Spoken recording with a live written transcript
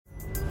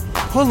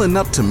Pulling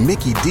up to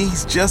Mickey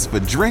D's just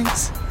for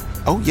drinks?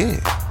 Oh yeah,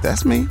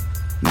 that's me.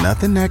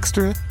 Nothing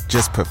extra,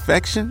 just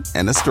perfection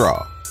and a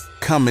straw.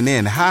 Coming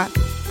in hot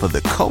for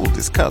the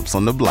coldest cups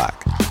on the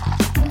block.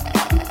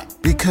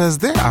 Because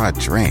there are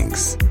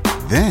drinks.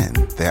 Then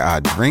there are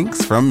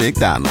drinks from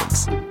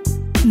McDonald's.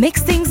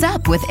 Mix things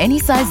up with any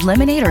size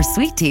lemonade or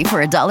sweet tea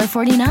for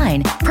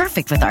 $1.49.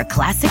 Perfect with our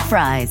classic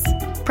fries.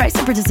 Price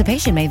and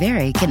participation may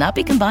vary. Cannot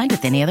be combined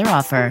with any other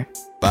offer.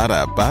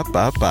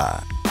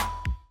 Ba-da-ba-ba-ba.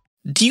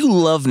 Do you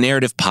love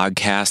narrative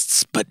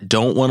podcasts but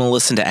don't want to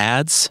listen to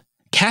ads?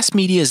 Kast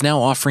Media is now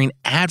offering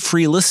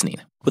ad-free listening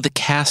with a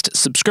Kast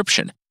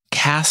subscription,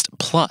 Kast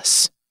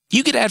Plus.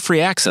 You get ad-free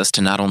access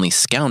to not only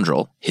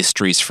Scoundrel,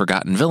 History's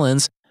Forgotten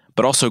Villains,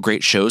 but also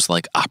great shows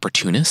like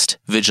Opportunist,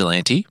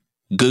 Vigilante,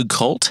 Good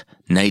Cult,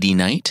 Nighty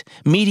Night,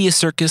 Media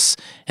Circus,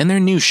 and their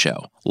new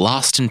show,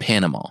 Lost in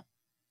Panama.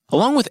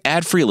 Along with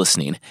ad-free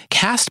listening,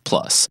 Kast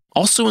Plus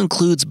also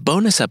includes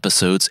bonus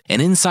episodes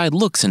and inside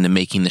looks into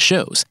making the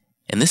shows.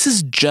 And this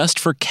is just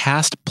for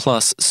Kast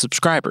Plus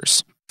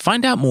subscribers.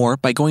 Find out more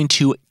by going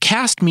to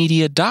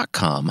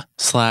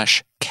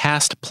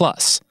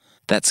castmedia.com/castplus.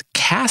 That's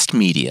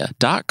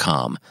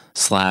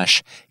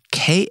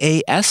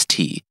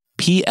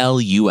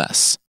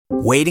castmedia.com/KASTPLUS.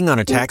 Waiting on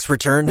a tax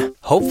return?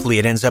 Hopefully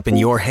it ends up in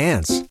your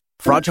hands.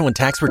 Fraudulent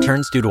tax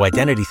returns due to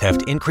identity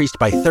theft increased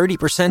by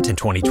 30% in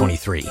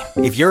 2023.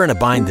 If you're in a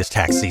bind this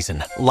tax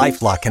season,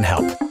 LifeLock can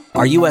help.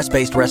 Our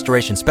U.S.-based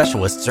restoration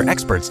specialists are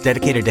experts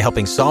dedicated to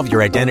helping solve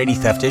your identity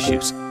theft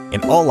issues.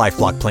 And all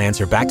LifeLock plans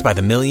are backed by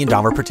the $1 Million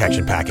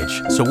Protection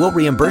Package. So we'll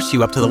reimburse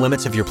you up to the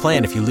limits of your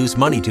plan if you lose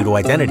money due to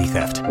identity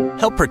theft.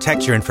 Help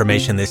protect your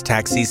information this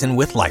tax season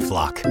with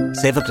LifeLock.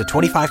 Save up to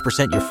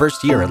 25% your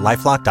first year at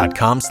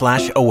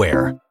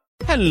LifeLock.com/aware.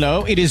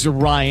 Hello, it is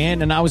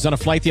Ryan, and I was on a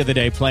flight the other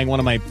day playing one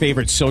of my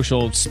favorite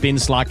social spin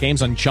slot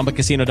games on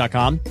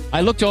ChumbaCasino.com. I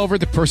looked over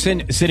at the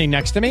person sitting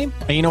next to me,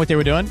 and you know what they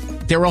were doing?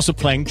 They were also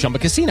playing Chumba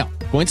Casino.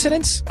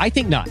 Coincidence? I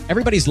think not.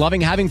 Everybody's loving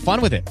having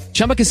fun with it.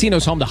 Chumba Casino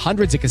is home to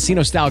hundreds of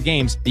casino-style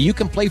games that you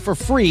can play for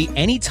free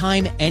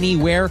anytime,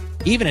 anywhere,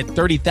 even at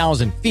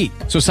 30,000 feet.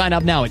 So sign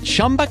up now at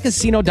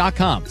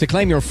ChumbaCasino.com to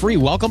claim your free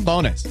welcome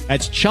bonus.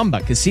 That's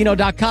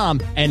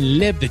ChumbaCasino.com and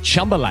live the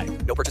Chumba life.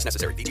 No purchase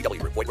necessary.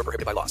 VGW. Void where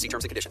prohibited by law. See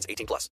terms and conditions. 18+.